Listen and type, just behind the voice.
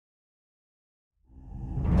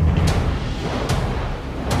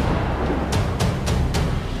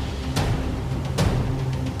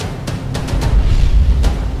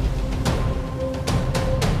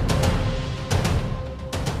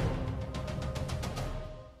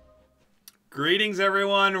Greetings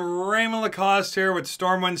everyone, Raymond Lacoste here with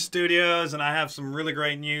StormWind Studios, and I have some really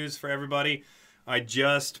great news for everybody. I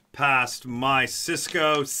just passed my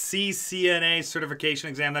Cisco CCNA certification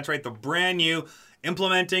exam. That's right, the brand new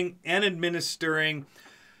implementing and administering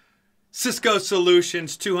Cisco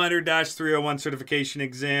Solutions 200-301 certification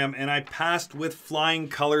exam, and I passed with flying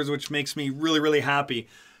colors, which makes me really happy.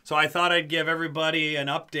 So I thought I'd give everybody an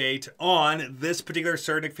update on this particular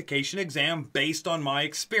certification exam based on my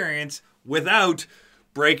experience without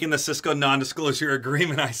breaking the Cisco non-disclosure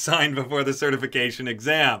agreement I signed before the certification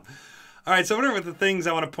exam. All right, so what are the things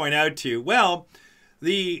I want to point out to you? Well,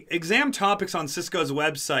 the exam topics on Cisco's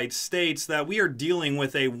website states that we are dealing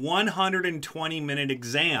with a 120-minute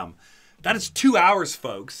exam. That is 2 hours,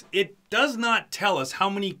 folks. It does not tell us how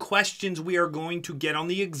many questions we are going to get on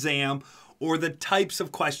the exam or the types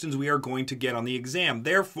of questions we are going to get on the exam.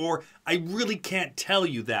 Therefore, I really can't tell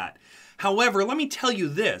you that. However, let me tell you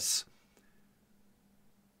this.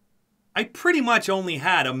 I pretty much only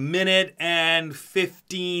had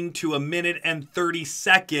 1:15 to 1:30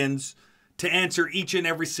 seconds to answer each and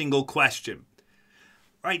every single question,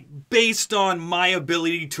 right? Based on my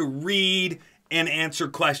ability to read and answer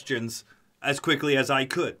questions as quickly as I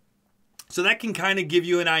could. So that can kind of give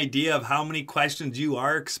you an idea of how many questions you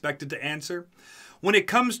are expected to answer. When it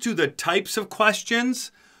comes to the types of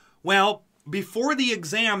questions, well, before the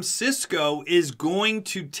exam, Cisco is going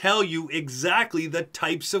to tell you exactly the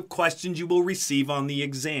types of questions you will receive on the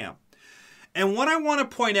exam. And what I want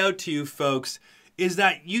to point out to you folks is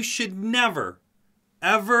that you should never,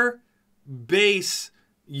 ever base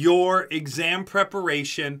your exam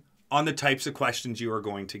preparation on the types of questions you are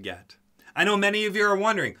going to get. I know many of you are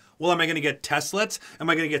wondering, well, am I going to get testlets? Am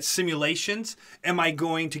I going to get simulations? Am I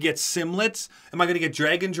going to get simlets? Am I going to get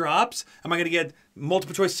drag and drops? Am I going to get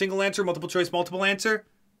multiple choice single answer, multiple choice multiple answer?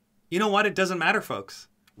 You know what? It doesn't matter, folks.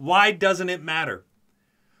 Why doesn't it matter?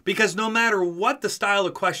 Because no matter what the style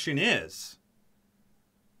of question is,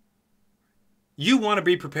 you want to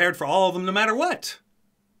be prepared for all of them no matter what.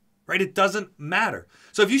 Right? It doesn't matter.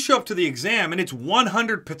 So if you show up to the exam and it's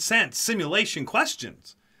 100% simulation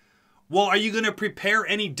questions, well, are you going to prepare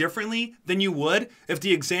any differently than you would if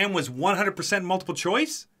the exam was 100% multiple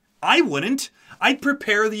choice? I wouldn't. I'd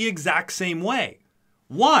prepare the exact same way.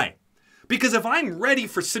 Why? Because if I'm ready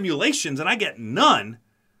for simulations and I get none,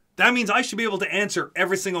 that means I should be able to answer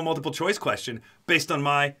every single multiple choice question based on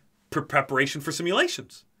my preparation for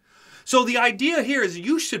simulations. So the idea here is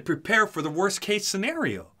you should prepare for the worst case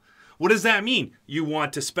scenario. What does that mean? You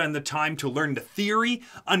want to spend the time to learn the theory,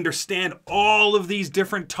 understand all of these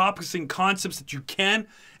different topics and concepts that you can,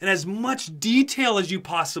 in as much detail as you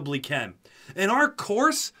possibly can. And our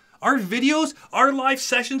course, our videos, our live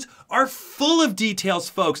sessions are full of details,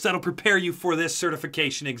 folks, that'll prepare you for this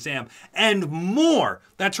certification exam. And more.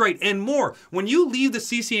 That's right, and more. When you leave the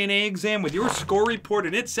CCNA exam with your score report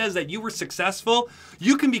and it says that you were successful,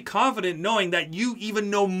 you can be confident knowing that you even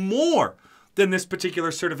know more than this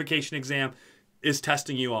particular certification exam is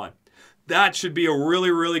testing you on. That should be a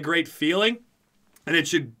really great feeling, and it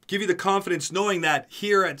should give you the confidence knowing that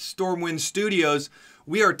here at StormWind Studios,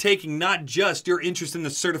 we are taking not just your interest in the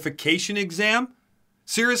certification exam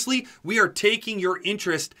seriously, we are taking your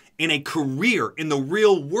interest in a career in the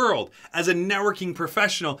real world as a networking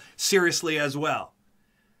professional seriously as well.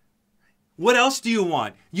 What else do you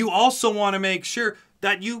want? You also want to make sure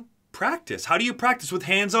that you practice. How do you practice? With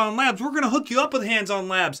hands-on labs. We're going to hook you up with hands-on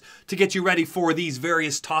labs to get you ready for these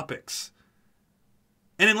various topics.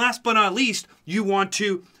 And then last but not least, you want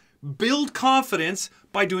to build confidence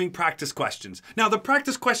by doing practice questions. Now, the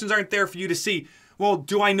practice questions aren't there for you to see, well,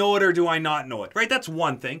 do I know it or do I not know it, right? That's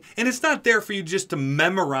one thing. And it's not there for you just to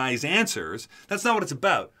memorize answers. That's not what it's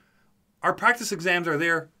about. Our practice exams are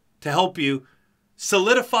there to help you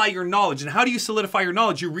solidify your knowledge. And how do you solidify your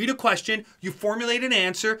knowledge? You read a question, you formulate an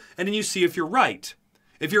answer, and then you see if you're right.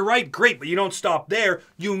 If you're right, great, but you don't stop there.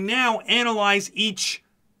 You now analyze each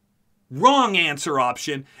wrong answer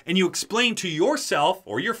option, and you explain to yourself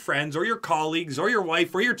or your friends or your colleagues or your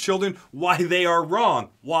wife or your children why they are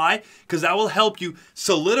wrong. Why? Because that will help you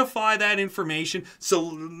solidify that information,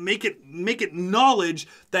 so make it knowledge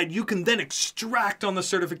that you can then extract on the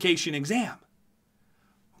certification exam.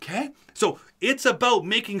 Okay? So it's about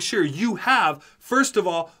making sure you have, first of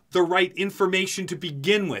all, the right information to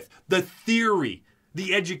begin with. The theory,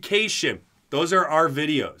 the education. Those are our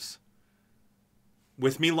videos.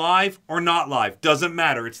 With me live or not live, doesn't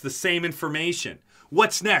matter. It's the same information.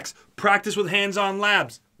 What's next? Practice with hands-on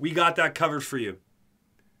labs. We got that covered for you.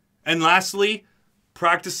 And lastly,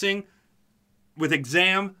 practicing with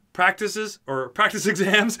exam practices or practice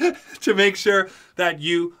exams to make sure that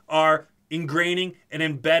you are ingraining and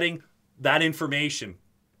embedding that information.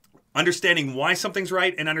 Understanding why something's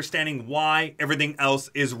right and understanding why everything else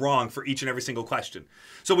is wrong for each and every single question.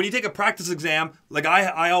 So when you take a practice exam, like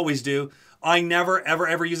I always do, I never, ever,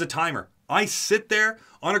 ever use a timer. I sit there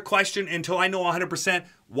on a question until I know 100%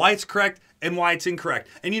 why it's correct and why it's incorrect.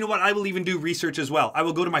 And you know what? I will even do research as well. I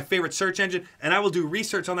will go to my favorite search engine and I will do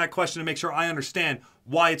research on that question to make sure I understand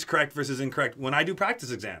why it's correct versus incorrect when I do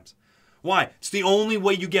practice exams. Why? It's the only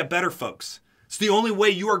way you get better, folks. It's the only way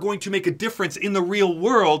you are going to make a difference in the real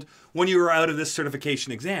world when you are out of this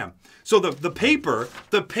certification exam. So the paper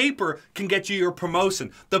can get you your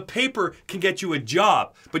promotion. The paper can get you a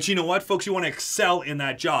job. But you know what, folks? You want to excel in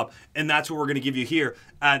that job. And that's what we're going to give you here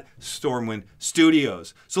at StormWind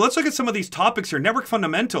Studios. So let's look at some of these topics here. Network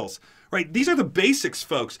fundamentals. Right, these are the basics,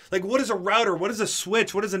 folks. Like, what is a router? What is a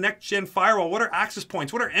switch? What is a next-gen firewall? What are access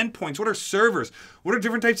points? What are endpoints? What are servers? What are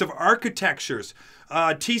different types of architectures?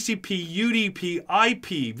 TCP, UDP,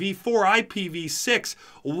 IP, v4, IPv6,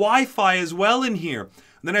 Wi-Fi as well in here.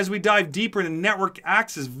 And then as we dive deeper into network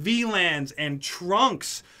access, VLANs and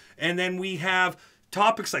trunks, and then we have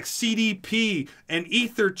topics like CDP and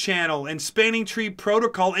Ether channel and spanning tree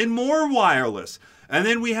protocol and more wireless. And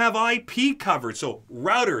then we have IP covered, so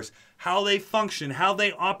routers, how they function, how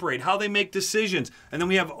they operate, how they make decisions. And then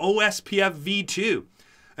we have OSPF v2.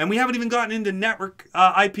 And we haven't even gotten into network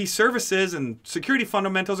IP services and security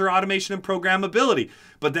fundamentals or automation and programmability.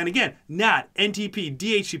 But then again, NAT, NTP,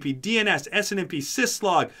 DHCP, DNS, SNMP,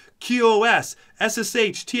 syslog, QoS,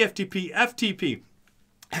 SSH, TFTP, FTP,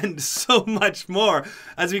 and so much more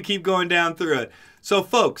as we keep going down through it. So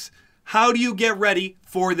folks, how do you get ready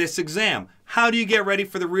for this exam? How do you get ready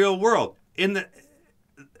for the real world? In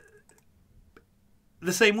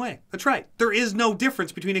the same way. That's right. There is no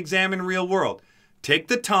difference between exam and real world. Take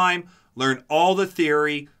the time, learn all the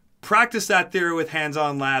theory, practice that theory with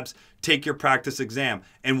hands-on labs, take your practice exam.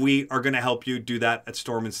 And we are going to help you do that at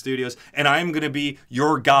StormWind Studios. And I'm going to be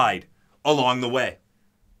your guide along the way.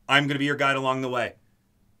 I'm going to be your guide along the way.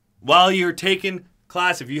 While you're taking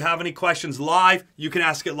class, if you have any questions live, you can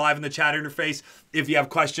ask it live in the chat interface. If you have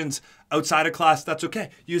questions outside of class, that's okay.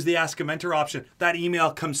 Use the Ask a Mentor option. That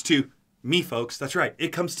email comes to me, folks. That's right. It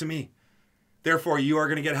comes to me. Therefore, you are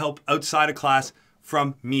going to get help outside of class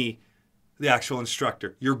from me, the actual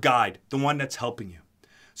instructor, your guide, the one that's helping you.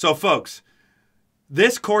 So, folks,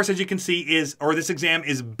 this course, as you can see, this exam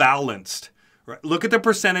is balanced. Right? Look at the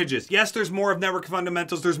percentages. Yes, there's more of network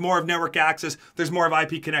fundamentals. There's more of network access. There's more of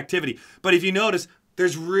IP connectivity. But if you notice,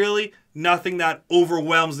 there's really nothing that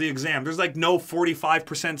overwhelms the exam. There's like no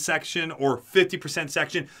 45% section or 50%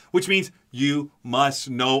 section, which means you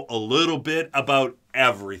must know a little bit about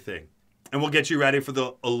everything. And we'll get you ready for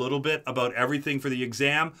a little bit about everything for the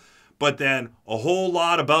exam, but then a whole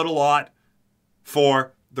lot about a lot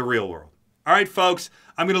for the real world. All right, folks,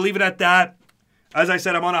 I'm going to leave it at that. As I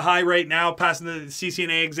said, I'm on a high right now, passing the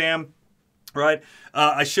CCNA exam. Right,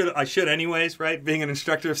 I should anyways, right? Being an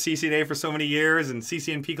instructor of CCNA for so many years and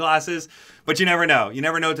CCNP classes, but you never know. You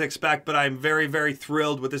never know what to expect, but I'm very, very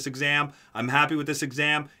thrilled with this exam. I'm happy with this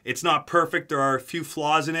exam. It's not perfect. There are a few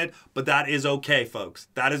flaws in it, but that is okay, folks.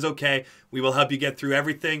 That is okay. We will help you get through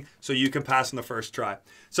everything so you can pass on the first try.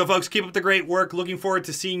 So, folks, keep up the great work. Looking forward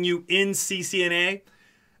to seeing you in CCNA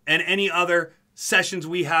and any other sessions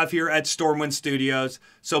we have here at StormWind Studios.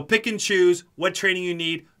 So pick and choose what training you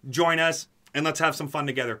need. Join us. And let's have some fun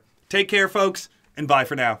together. Take care, folks, and bye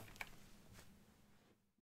for now.